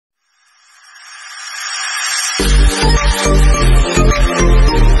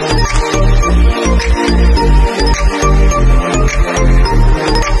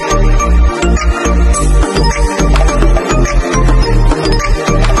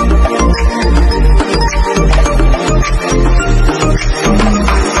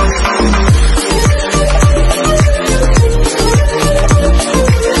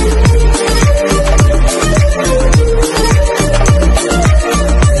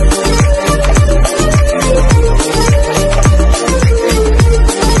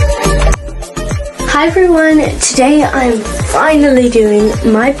Hi everyone, today I'm finally doing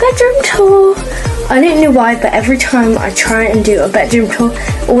my bedroom tour. I don't know why, but every time I try and do a bedroom tour,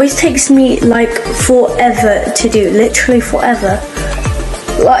 it always takes me like forever to do, literally forever.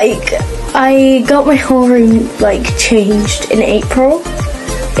 Like, I got my whole room like changed in April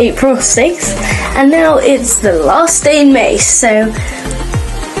 6th, and now it's the last day in May, so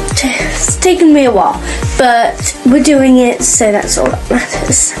it's taken me a while, but we're doing it, so that's all that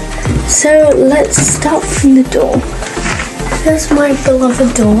matters. So let's start from the door. There's my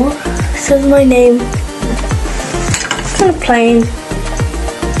beloved door. Says my name. Kind of plain.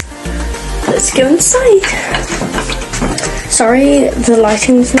 Let's go inside. Sorry, the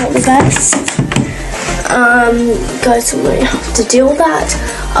lighting's not the best. Guys, I might have to deal with that.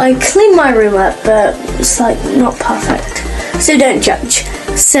 I cleaned my room up, but it's like not perfect, so don't judge.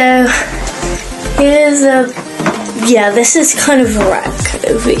 So here's this is kind of a wreck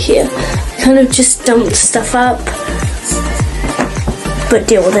over here. Kind of just dumped stuff up, but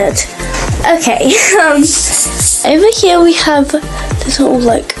deal with it. Okay, over here we have this little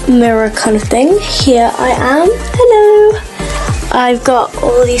like mirror kind of thing. Here I am. Hello. I've got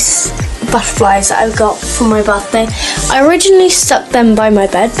all these butterflies that I got for my birthday. I originally stuck them by my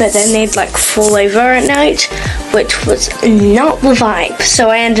bed, but then they'd like fall over at night, which was not the vibe. So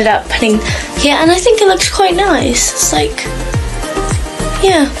I ended up putting here, and I think it looks quite nice. It's like,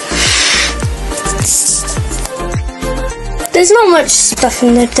 yeah. There's not much stuff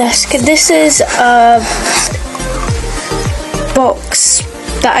in the desk. This is a box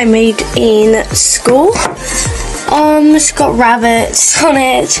that I made in school. It's got rabbits on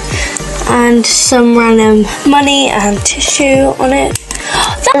it and some random money and tissue on it.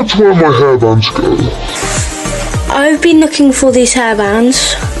 That's where my hairbands go. I've been looking for these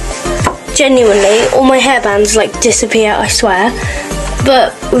hairbands. Genuinely, all my hairbands like disappear, I swear.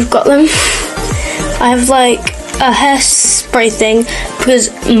 But we've got them. I have like a hairspray thing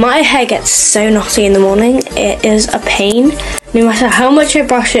because my hair gets so knotty in the morning. It is a pain. No matter how much I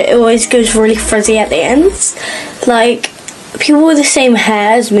brush it, it always goes really frizzy at the ends. Like, people with the same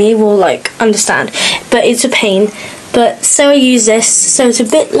hair as me will like understand, but it's a pain. But so I use this, so it's a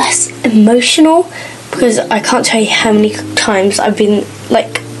bit less emotional, because I can't tell you how many times I've been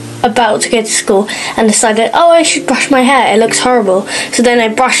like about to go to school and decided, oh, I should brush my hair, it looks horrible. So then I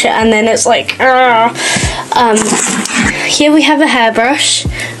brush it and then it's like, here we have a hairbrush.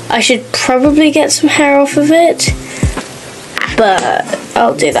 I should probably get some hair off of it, but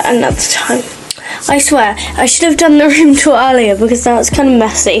I'll do that another time. I swear, I should have done the room tour earlier because that was kind of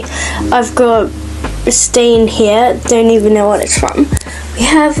messy. I've got a stain here, don't even know what it's from. We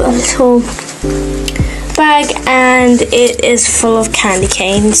have a little bag and it is full of candy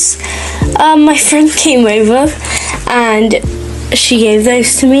canes. My friend came over and she gave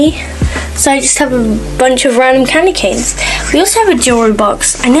those to me, so I just have a bunch of random candy canes. We also have a jewelry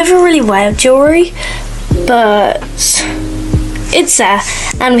box. I never really wear jewelry, but it's there.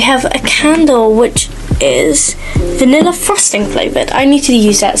 And we have a candle which is vanilla frosting flavoured. I need to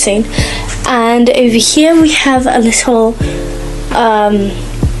use that soon. And over here we have a little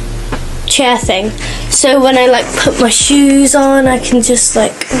chair thing, so when I like put my shoes on, I can just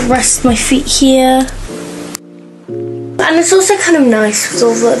like rest my feet here. And it's also kind of nice with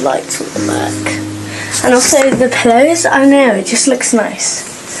all the lights on the back, and also the pillows. I don't know, it just looks nice.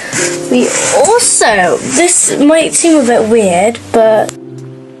 We also, this might seem a bit weird, but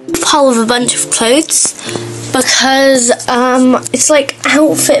pile of a bunch of clothes, because it's like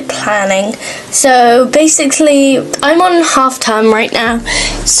outfit planning. So basically I'm on half term right now,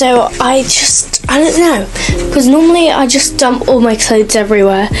 so I don't know, because normally I just dump all my clothes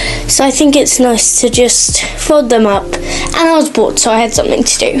everywhere, so I think it's nice to just fold them up, and I was bored, so I had something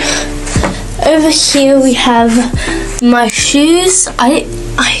to do. Over here we have my shoes.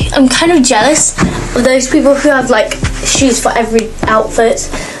 I'm kind of jealous of those people who have like shoes for every outfit,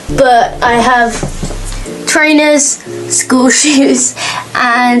 but I have trainers, school shoes,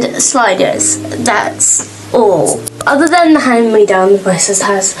 and sliders. That's all. Other than the hand-me-down my sister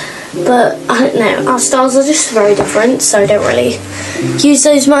has, but I don't know, our styles are just very different, so I don't really use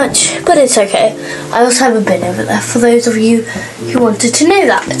those much, but it's okay. I also have a bin over there for those of you who wanted to know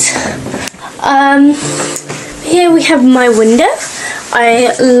that. Here we have my window.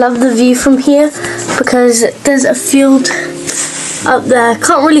 I love the view from here because there's a field up there.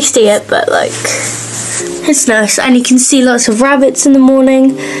 Can't really see it, but like, it's nice, and you can see lots of rabbits in the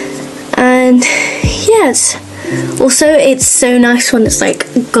morning. And yes, also it's so nice when it's like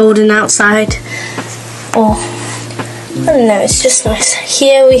golden outside, or I don't know, it's just nice.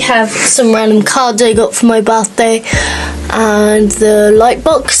 Here we have some random cards I got for my birthday and the light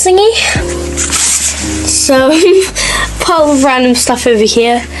box thingy. So, pile of random stuff over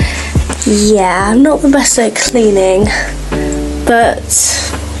here. Yeah, I'm not the best at cleaning, but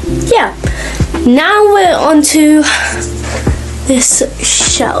yeah. Now we're onto this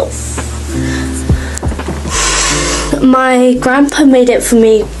shelf. My grandpa made it for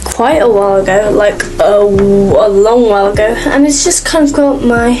me quite a while ago, like a long while ago, and it's just kind of got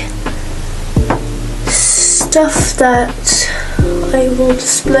my stuff that I will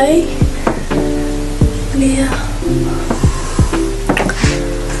display. Yeah.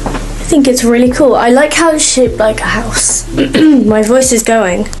 I think it's really cool. I like how it's shaped like a house. My voice is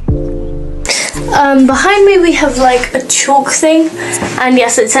going. Behind me we have like a chalk thing, and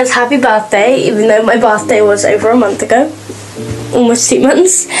yes, it says happy birthday, even though my birthday was over a month ago, almost 2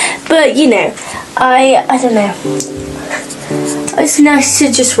 months. But you know, I don't know, it's nice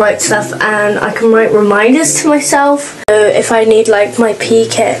to just write stuff, and I can write reminders to myself. So if I need like my pee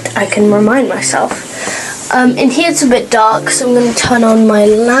kit, I can remind myself. In here it's a bit dark, so I'm going to turn on my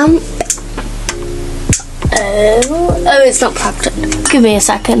lamp. Oh, it's not plugged in. Give me a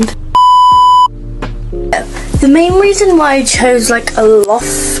second. The main reason why I chose like a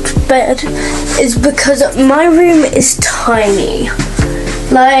loft bed is because my room is tiny.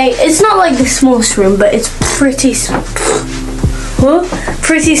 Like, it's not like the smallest room, but it's pretty small.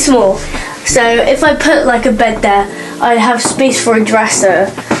 Pretty small. So if I put like a bed there, I'd have space for a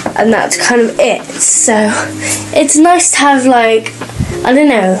dresser, and that's kind of it. So it's nice to have like, I don't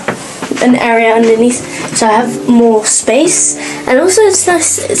know, an area underneath, so I have more space. And also it's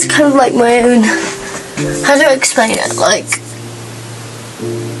nice, it's kind of like my own, how do I explain it, like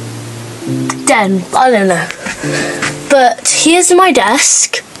den, I don't know. But here's my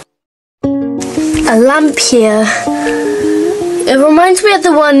desk, a lamp here. It reminds me of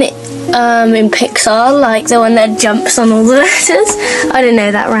the one in Pixar, like the one that jumps on all the letters. I don't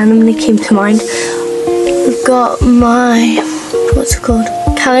know, that randomly came to mind. We've got my, what's it called,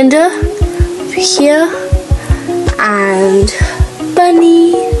 calendar over here, and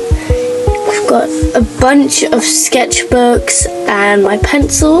bunny. We've got a bunch of sketchbooks and my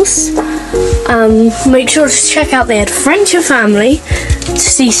pencils. Make sure to check out the Adventure Family to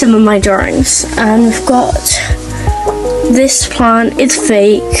see some of my drawings. And we've got this plant. It's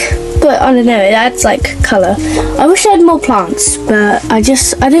fake, but I don't know, it adds like colour. I wish I had more plants, but I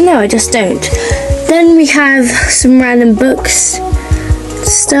don't know, I just don't. Then we have some random books,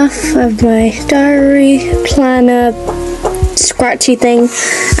 stuff of my diary, planner, scratchy thing,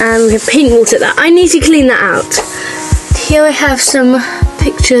 and we have paint water that I need to clean that out. Here I have some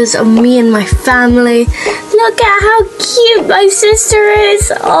pictures of me and my family. Look at how cute my sister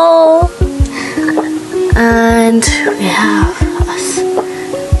is. Oh, and we have us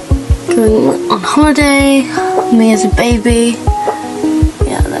going on holiday, me as a baby.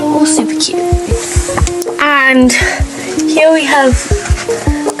 Yeah, they're all super cute. And here we have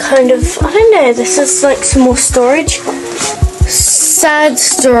kind of, I don't know, this is like some more storage. Sad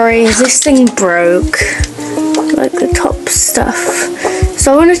story, this thing broke, like the top stuff.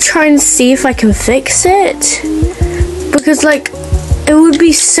 So I want to try and see if I can fix it, because like it would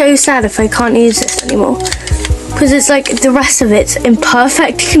be so sad if I can't use this anymore, because it's like the rest of it's in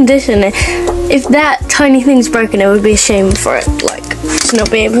perfect condition. If that tiny thing's broken, it would be a shame for it, like, to not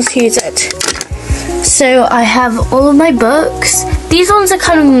be able to use it. So I have all of my books. These ones are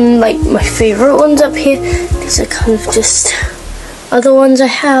kind of like my favorite ones up here. These are kind of just other ones I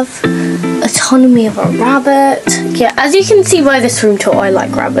have. Autonomy of a Rabbit. Yeah, as you can see by this room tour, I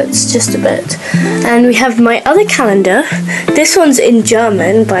like rabbits just a bit. And we have my other calendar. This one's in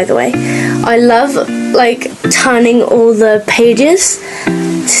German, by the way. I love like turning all the pages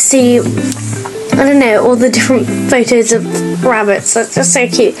to see, I don't know, all the different photos of rabbits. That's just so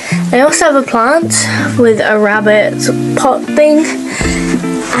cute. I also have a plant with a rabbit pot thing.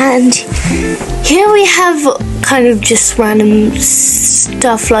 And here we have kind of just random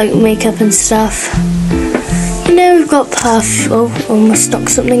stuff like makeup and stuff. You know, we've got perfume. Oh, almost knocked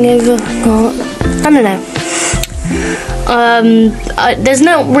something over. I don't know. There's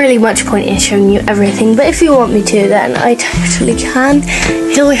not really much point in showing you everything, but if you want me to, then I totally can.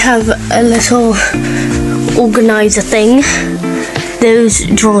 Here we have a little organizer thing. Those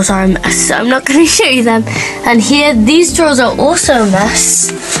drawers are a mess, so I'm not going to show you them. And here, these drawers are also a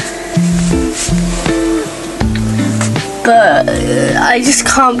mess, but I just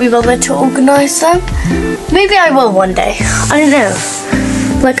can't be bothered to organize them. Maybe I will one day. I don't know.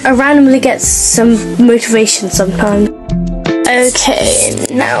 Like, I randomly get some motivation sometimes. Okay,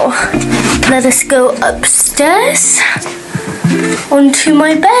 now let us go upstairs onto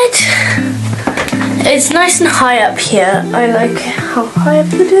my bed. It's nice and high up here. I like how high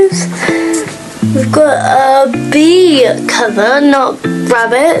up it is. We've got a bee cover, not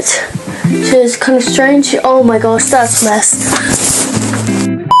rabbit, which is kind of strange. Oh my gosh, that's a mess.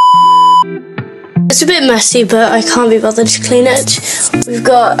 It's a bit messy, but I can't be bothered to clean it. We've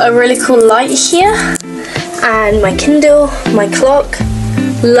got a really cool light here, and my Kindle, my clock.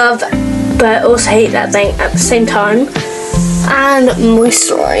 Love, but also hate that thing at the same time. And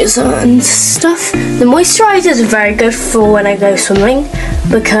moisturizer and stuff. The moisturizer is very good for when I go swimming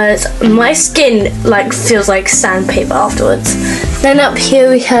because my skin like feels like sandpaper afterwards. Then up here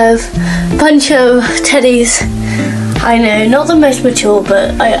we have a bunch of teddies. I know, not the most mature,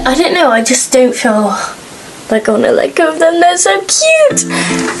 but I don't know, I just don't feel like I want to let go of them. They're so cute.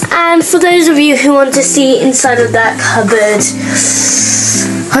 And for those of you who want to see inside of that cupboard,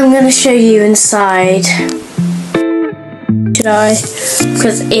 I'm going to show you inside. Should I?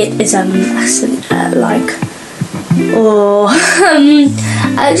 Because it is a mess in there, like,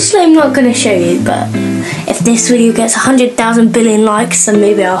 actually I'm not going to show you, but if this video gets 100,000 billion likes, then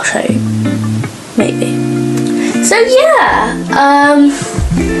maybe I'll show you. Maybe. So yeah,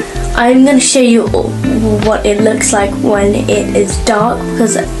 I'm going to show you what it looks like when it is dark,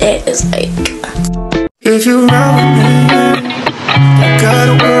 because it is like... If you run with me, I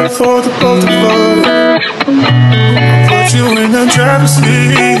gotta work for the both of us. I'll put you in the driver's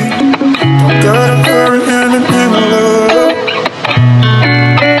seat. Don't gotta hurry in the love.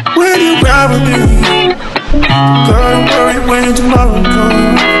 When you ride with me, don't gotta worry when tomorrow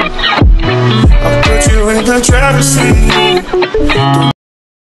comes. I'll put you in the driver's seat.